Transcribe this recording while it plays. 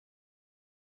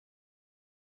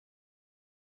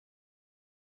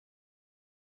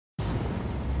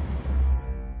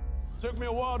Took me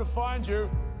a while to find you.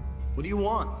 What do you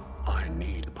want? I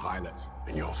need a pilot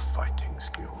and your fighting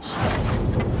skills.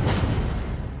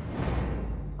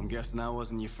 I'm guessing that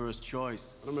wasn't your first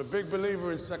choice. But I'm a big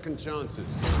believer in second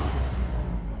chances.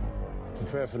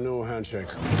 Prepare for neural handshake.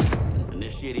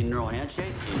 Initiating neural handshake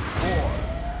in 4,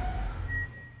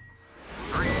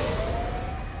 3.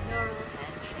 Neural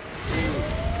handshake.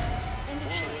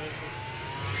 Initiated.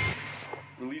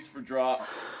 Release for drop.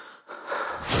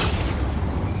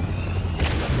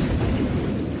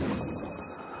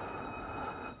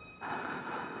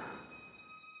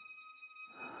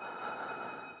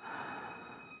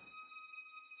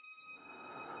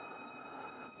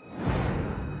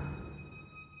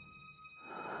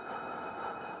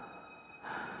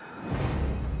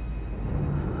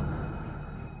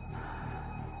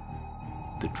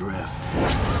 The drift.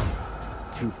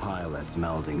 Two pilots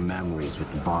melding memories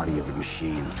with the body of a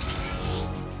machine.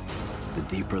 The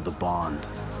deeper the bond,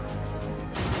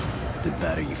 the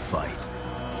better you fight.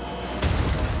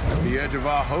 At the edge of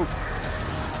our hope.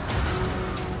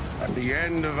 At the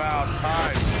end of our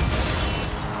time.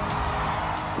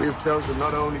 We have chosen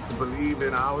not only to believe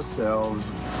in ourselves,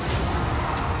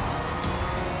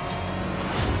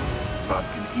 but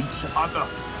in each other.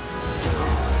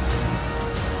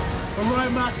 All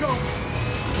right, Mako.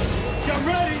 Get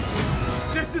ready.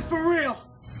 This is for real.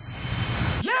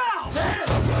 Now!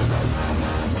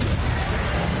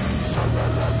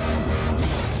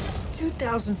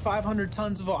 2,500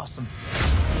 tons of awesome.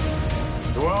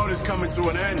 The world is coming to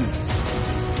an end.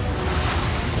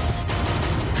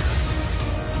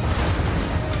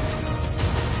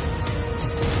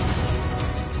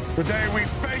 Today we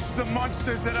face the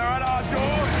monsters that are at our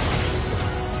doors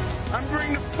and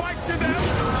bring the fight to them.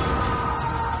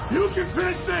 You can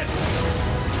finish this!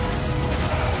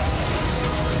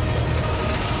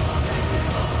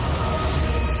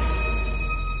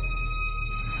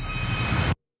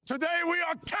 Today we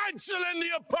are canceling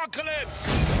the apocalypse!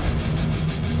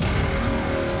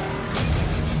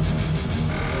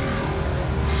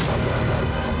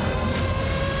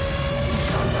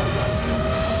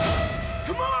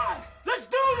 Come on! Let's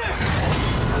do this!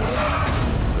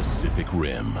 Pacific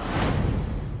Rim.